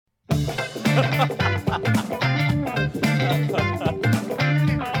All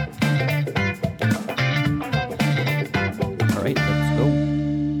right, let's go.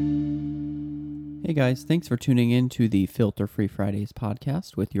 Hey guys, thanks for tuning in to the Filter Free Fridays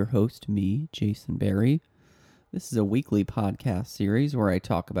podcast with your host, me, Jason Barry. This is a weekly podcast series where I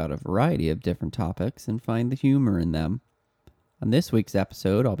talk about a variety of different topics and find the humor in them. On this week's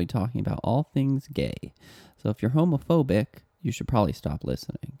episode, I'll be talking about all things gay. So if you're homophobic, you should probably stop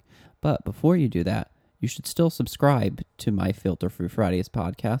listening. But before you do that, you should still subscribe to my Filter Free Fridays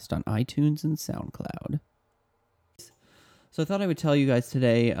podcast on iTunes and SoundCloud. So I thought I would tell you guys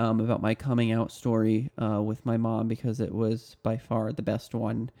today about my coming out story with my mom because it was by far the best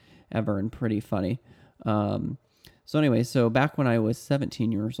one ever and pretty funny. So back when I was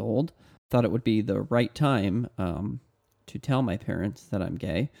 17 years old, I thought it would be the right time to tell my parents that I'm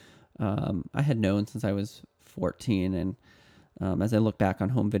gay. I had known since I was 14, and as I look back on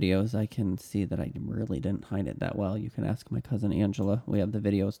home videos, I can see that I really didn't hide it that well. You can ask my cousin Angela. We have the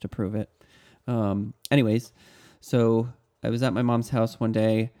videos to prove it. So I was at my mom's house one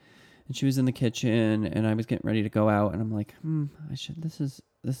day, and she was in the kitchen, and I was getting ready to go out, and I'm like, this is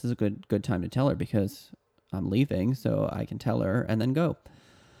a good time to tell her because I'm leaving, so I can tell her and then go.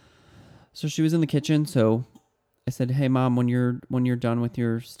 So she was in the kitchen, so I said, "Hey Mom, when you're done with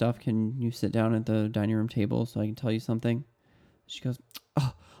your stuff, can you sit down at the dining room table so I can tell you something?" She goes,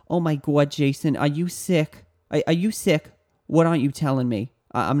 "Oh my God, Jason, are you sick? Are you sick? What aren't you telling me?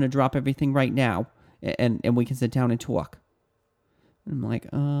 I'm gonna drop everything right now, and we can sit down and talk." And I'm like,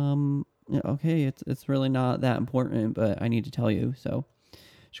 yeah, okay, it's really not that important, but I need to tell you. So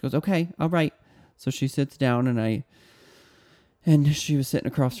she goes, "Okay, all right." So she sits down, and she was sitting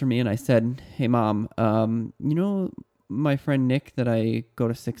across from me, and I said, "Hey Mom, you know my friend Nick that I go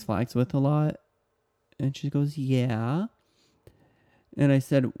to Six Flags with a lot?" And she goes, "Yeah." And I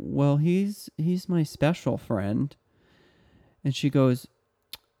said, "Well, he's my special friend." And she goes,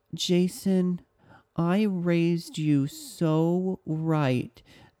 "Jason, I raised you so right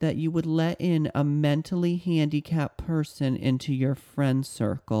that you would let in a mentally handicapped person into your friend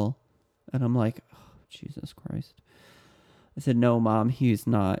circle." And I'm like, oh, Jesus Christ. I said, "No, Mom, he's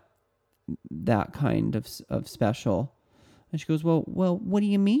not that kind of special." And she goes, well, what do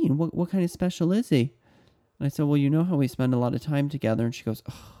you mean? What kind of special is he?" And I said, "Well, you know how we spend a lot of time together." And she goes,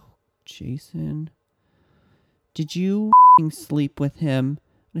 "Oh, Jason, did you sleep with him?"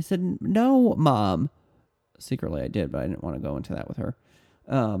 And I said, "No, Mom." Secretly I did, but I didn't want to go into that with her.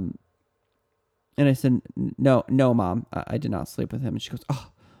 And I said, no, Mom, I did not sleep with him." And she goes,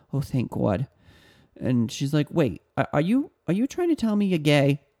 oh, thank God. And she's like, "Wait, are you trying to tell me you're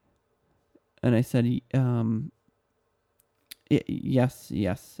gay?" And I said, yes,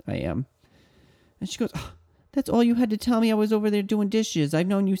 I am." And she goes, "That's all you had to tell me. I was over there doing dishes. I've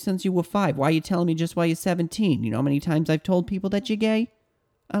known you since you were 5. Why are you telling me just while you're 17? You know how many times I've told people that you're gay?"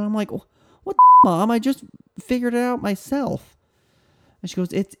 And I'm like, "What the Mom? I just figured it out myself." And she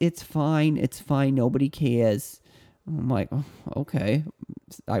goes, It's fine. It's fine. Nobody cares." I'm like, "Oh, okay."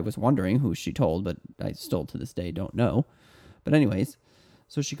 I was wondering who she told, but I still to this day don't know. But anyways,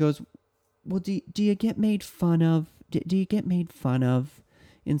 so she goes, "Well, do you get made fun of? Do you get made fun of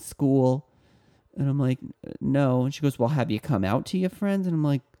in school?" And I'm like, "No." And she goes, "Well, have you come out to your friends?" And I'm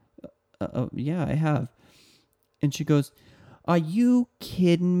like, "Yeah, I have." And she goes, "Are you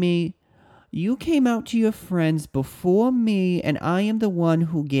kidding me? You came out to your friends before me, and I am the one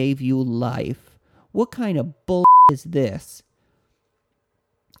who gave you life. What kind of bull is this?"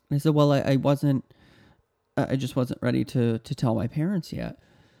 And I said, "Well, I just wasn't ready to tell my parents yet."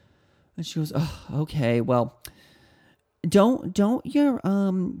 And she goes, "Oh, okay. Well, don't your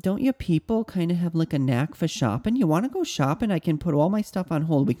people kind of have like a knack for shopping? You want to go shopping? I can put all my stuff on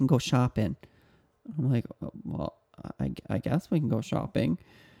hold. We can go shopping." I'm like, "Well, I guess we can go shopping."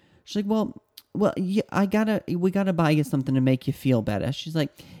 She's like, well, yeah, we gotta buy you something to make you feel better." She's like,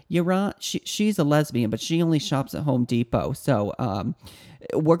 "You're on." She's a lesbian, but she only shops at Home Depot. So,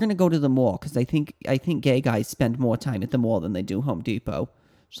 we're gonna go to the mall because I think gay guys spend more time at the mall than they do Home Depot.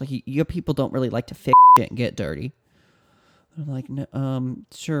 She's like, "Your people don't really like to fix shit and get dirty." I'm like, "No,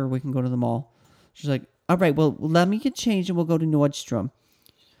 sure, we can go to the mall." She's like, "All right, well, let me get changed and we'll go to Nordstrom."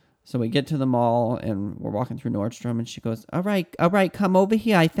 So we get to the mall, and we're walking through Nordstrom, and she goes, all right, come over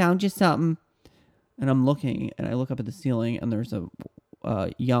here. I found you something." And I'm looking, and I look up at the ceiling, and there's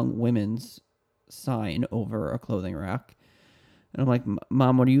a young women's sign over a clothing rack. And I'm like,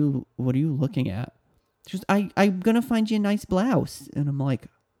 "Mom, what are you looking at?" She goes, I'm going to find you a nice blouse." And I'm like,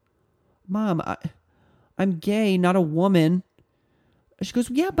 "Mom, I'm gay, not a woman." She goes,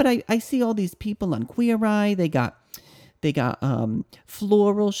 "Yeah, but I see all these people on Queer Eye. They got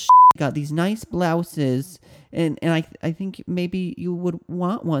floral got these nice blouses, and I think maybe you would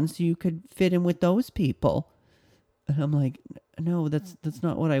want one so you could fit in with those people. And I'm like, no, that's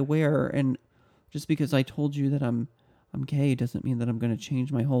not what I wear. And just because I told you that I'm gay doesn't mean that I'm going to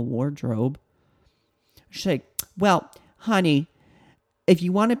change my whole wardrobe. She's like, well, honey, if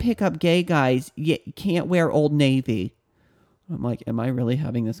you want to pick up gay guys, you can't wear Old Navy. I'm like, am I really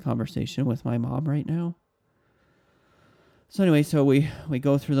having this conversation with my mom right now? So anyway, so we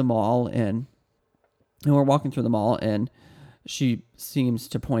go through the mall, and we're walking through the mall, and she seems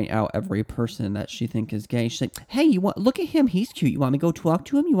to point out every person that she thinks is gay. She's like, hey, look at him. He's cute. You want me to go talk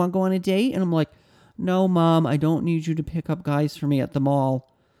to him? You want to go on a date? And I'm like, no, Mom, I don't need you to pick up guys for me at the mall.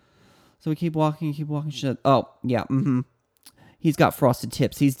 So we keep walking. She said, oh, yeah, he's got frosted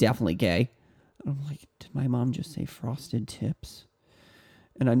tips. He's definitely gay. And I'm like, did my mom just say frosted tips?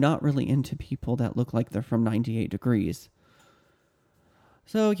 And I'm not really into people that look like they're from 98 Degrees.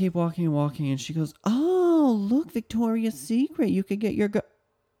 So we keep walking and walking, and she goes, oh, look, Victoria's Secret. You could get your...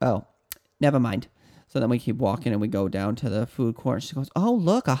 Oh, never mind. So then we keep walking, and we go down to the food court. And she goes, oh,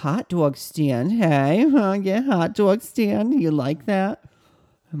 look, a hot dog stand. Hey, yeah, hot dog stand. You like that?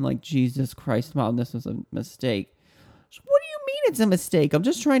 I'm like, Jesus Christ, Mom, this was a mistake. What do you mean it's a mistake? I'm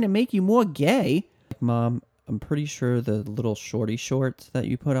just trying to make you more gay. Mom, I'm pretty sure the little shorty shorts that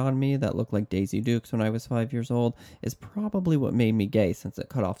you put on me that look like Daisy Dukes when I was 5 years old is probably what made me gay, since it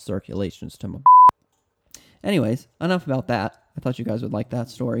cut off circulations to my... Anyways, enough about that. I thought you guys would like that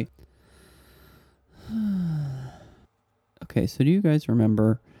story. Okay, so do you guys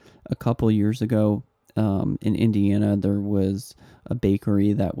remember a couple years ago in Indiana, there was a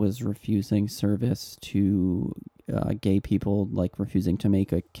bakery that was refusing service to gay people, like refusing to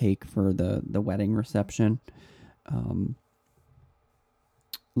make a cake for the wedding reception.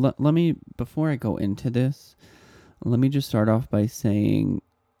 Let me, before I go into this, let me just start off by saying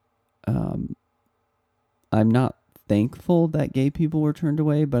I'm not thankful that gay people were turned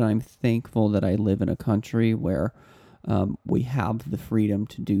away, but I'm thankful that I live in a country where we have the freedom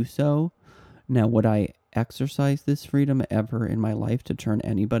to do so. Now, would I exercise this freedom ever in my life to turn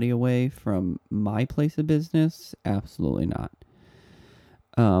anybody away from my place of business? Absolutely not.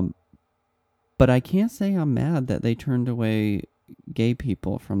 But I can't say I'm mad that they turned away gay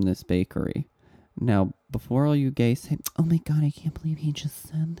people from this bakery. Now, before all you gays say, oh my God, I can't believe he just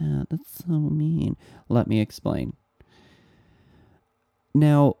said that. That's so mean. Let me explain.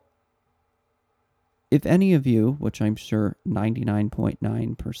 Now, if any of you, which I'm sure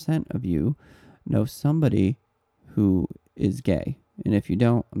 99.9% of you, know somebody who is gay, and if you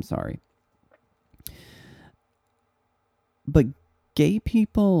don't, I'm sorry. But gay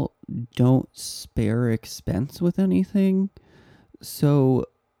people don't spare expense with anything, so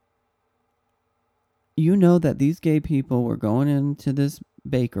you know that these gay people were going into this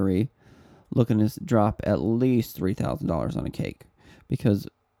bakery looking to drop at least $3,000 on a cake. Because,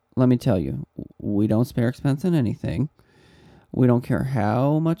 let me tell you, we don't spare expense in anything. We don't care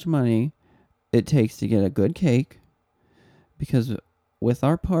how much money it takes to get a good cake. Because with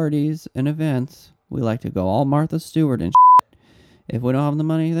our parties and events, we like to go all Martha Stewart and shit. If we don't have the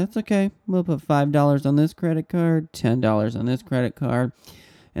money, that's okay. We'll put $5 on this credit card, $10 on this credit card,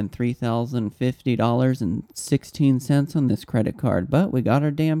 and $3,050.16 on this credit card. But we got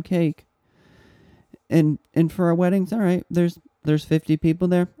our damn cake. And for our weddings, all right, there's 50 people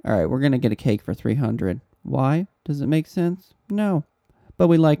there. All right, we're going to get a cake for $300. Why? Does it make sense? No. But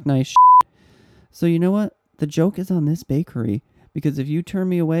we like nice shit. So you know what? The joke is on this bakery. Because if you turn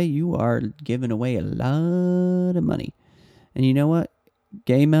me away, you are giving away a lot of money. And you know what?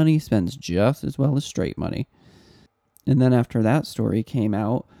 Gay money spends just as well as straight money. And then after that story came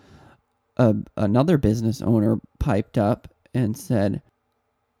out, another business owner piped up and said,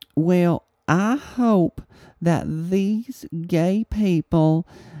 well, I hope that these gay people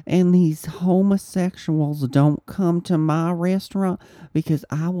and these homosexuals don't come to my restaurant, because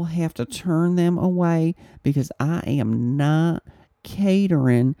I will have to turn them away because I am not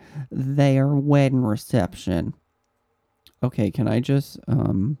catering their wedding reception. Okay, can I just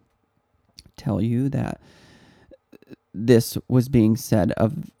tell you that this was being said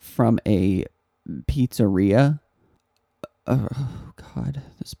from a pizzeria? Oh, God,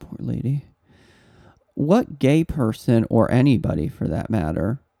 this poor lady. What gay person, or anybody for that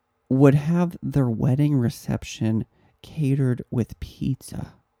matter, would have their wedding reception catered with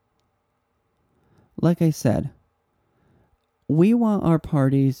pizza? Like I said, we want our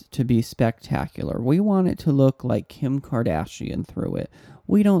parties to be spectacular. We want it to look like Kim Kardashian threw it.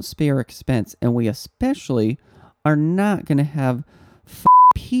 We don't spare expense, and we especially are not going to have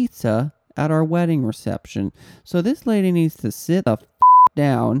pizza at our wedding reception. So this lady needs to sit the fuck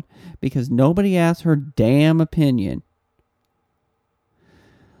down because nobody asked her damn opinion.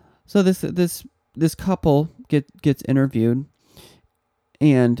 So this couple gets interviewed,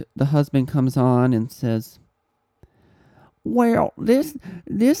 and the husband comes on and says, "Well, this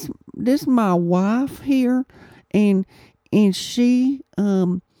my wife here, and she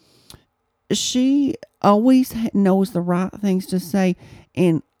she always knows the right things to say,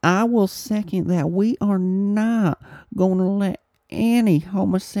 and I will second that. We are not going to let any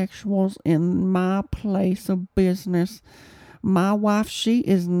homosexuals in my place of business. My wife, she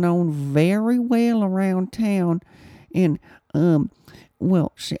is known very well around town, and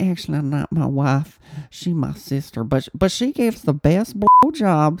well, she actually not my wife. She my sister, but she gives the best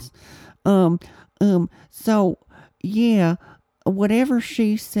blowjobs. So yeah, whatever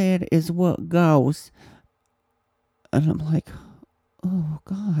she said is what goes." And I'm like, "Oh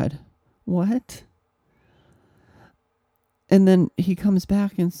God, what?" And then he comes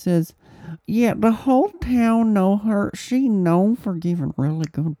back and says, "Yeah, the whole town know her. She known for giving really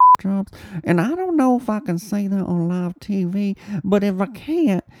good jobs. And I don't know if I can say that on live TV, but if I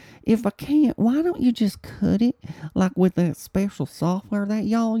can't, why don't you just cut it like with that special software that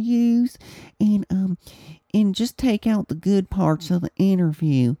y'all use, and just take out the good parts of the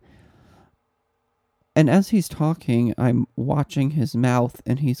interview?" And as he's talking, I'm watching his mouth,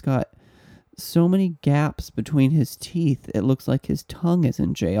 and he's got so many gaps between his teeth. It looks like his tongue is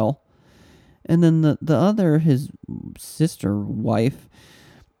in jail. And then the other, his sister wife,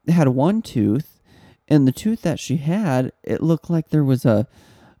 had one tooth, and the tooth that she had, it looked like there was a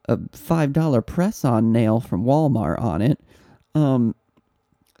 $5 press-on nail from Walmart on it.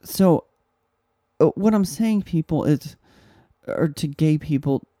 So what I'm saying, people, is, or to gay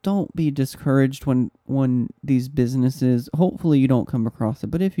people, don't be discouraged when these businesses, hopefully you don't come across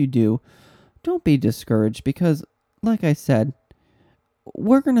it, but if you do, don't be discouraged, because like I said,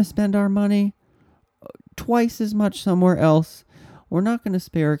 we're going to spend our money twice as much somewhere else. We're not going to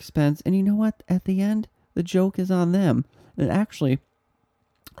spare expense. And you know what? At the end, the joke is on them. And actually,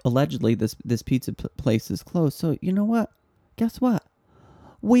 allegedly, this pizza place is closed. So you know what? Guess what?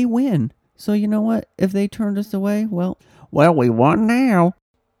 We win. So you know what? If they turned us away, well, we won now.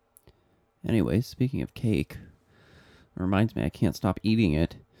 Anyways, speaking of cake, it reminds me I can't stop eating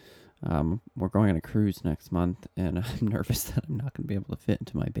it. We're going on a cruise next month, and I'm nervous that I'm not going to be able to fit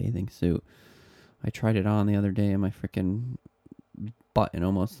into my bathing suit. I tried it on the other day, and my freaking button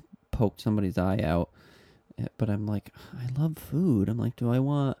almost poked somebody's eye out. But I'm like, I love food. I'm like, do I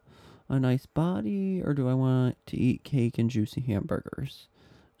want a nice body, or do I want to eat cake and juicy hamburgers?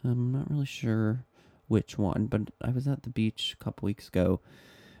 I'm not really sure which one, but I was at the beach a couple weeks ago,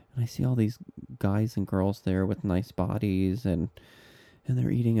 and I see all these guys and girls there with nice bodies, and they're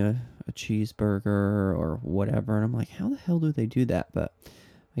eating a cheeseburger or whatever, and I'm like, how the hell do they do that? But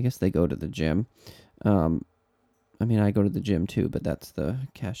I guess they go to the gym. I mean, I go to the gym too, but that's the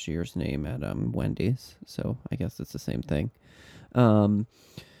cashier's name at Wendy's, so I guess it's the same thing. But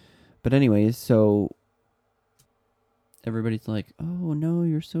anyways, so everybody's like, "Oh no,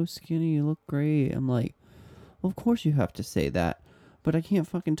 you're so skinny, you look great." I'm like, well, of course you have to say that, but I can't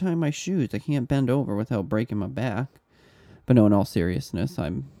fucking tie my shoes. I can't bend over without breaking my back. But no, in all seriousness,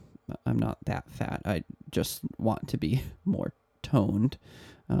 I'm not that fat. I just want to be more toned.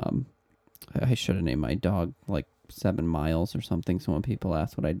 I should have named my dog like 7 miles or something. So when people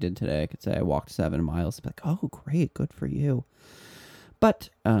ask what I did today, I could say I walked 7 miles. Be like, oh, great, good for you. But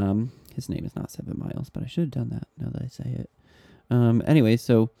his name is not 7 miles, but I should have done that now that I say it. Anyway,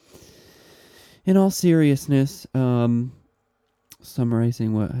 so in all seriousness,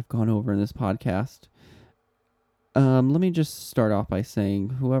 summarizing what I've gone over in this podcast, let me just start off by saying,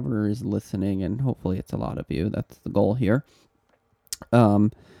 whoever is listening, and hopefully it's a lot of you, that's the goal here. I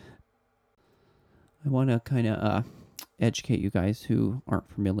want to kind of educate you guys who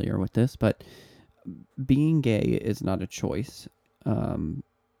aren't familiar with this, but being gay is not a choice.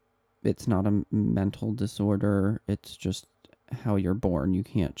 It's not a mental disorder. It's just how you're born. You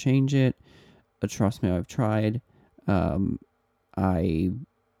can't change it. Trust me, I've tried. I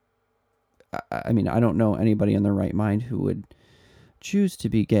mean, I don't know anybody in their right mind who would choose to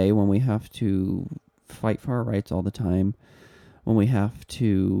be gay when we have to fight for our rights all the time, when we have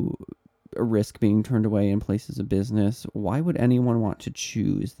to risk being turned away in places of business. Why would anyone want to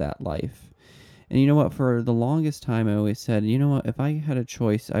choose that life? And you know what? For the longest time, I always said, you know what? If I had a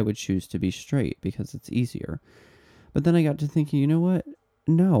choice, I would choose to be straight because it's easier. But then I got to thinking, you know what?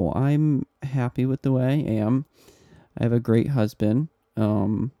 No, I'm happy with the way I am. I have a great husband.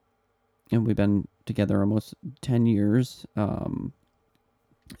 And we've been together almost 10 years.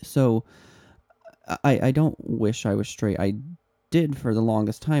 So I don't wish I was straight. I did for the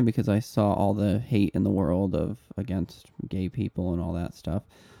longest time because I saw all the hate in the world against gay people and all that stuff.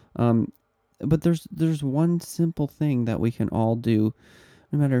 But there's one simple thing that we can all do,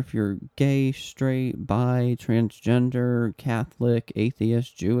 no matter if you're gay, straight, bi, transgender, Catholic,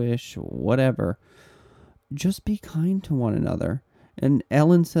 atheist, Jewish, whatever. Just be kind to one another. And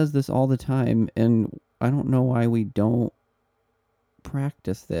Ellen says this all the time, and I don't know why we don't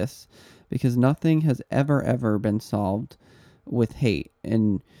practice this, because nothing has ever been solved with hate.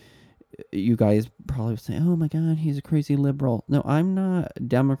 And you guys probably say, oh my God, he's a crazy liberal. No, I'm not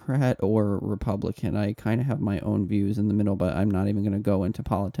Democrat or Republican. I kind of have my own views in the middle, but I'm not even going to go into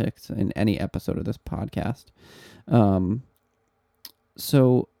politics in any episode of this podcast.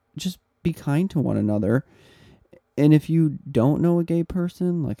 So just be kind to one another. And if you don't know a gay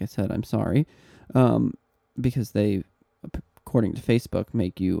person, like I said, I'm sorry, because they, according to Facebook,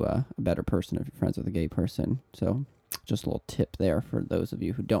 make you a better person if you're friends with a gay person. So just a little tip there for those of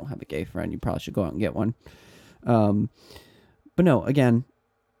you who don't have a gay friend. You probably should go out and get one. But no, again,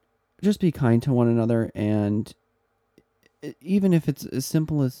 just be kind to one another. And even if it's as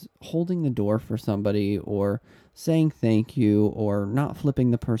simple as holding the door for somebody or saying thank you or not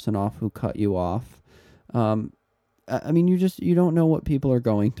flipping the person off who cut you off. I mean, you don't know what people are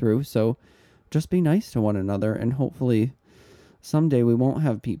going through. So just be nice to one another, and hopefully someday we won't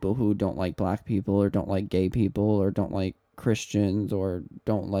have people who don't like black people or don't like gay people or don't like Christians or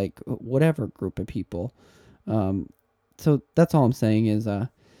don't like whatever group of people. So that's all I'm saying is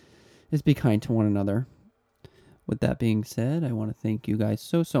be kind to one another. With that being said, I want to thank you guys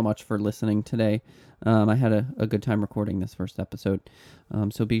so much for listening today. I had a good time recording this first episode.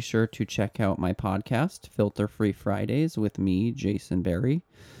 So be sure to check out my podcast, Filter Free Fridays, with me, Jason Berry.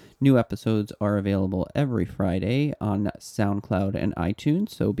 New episodes are available every Friday on SoundCloud and iTunes,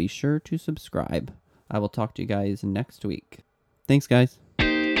 so be sure to subscribe. I will talk to you guys next week. Thanks, guys.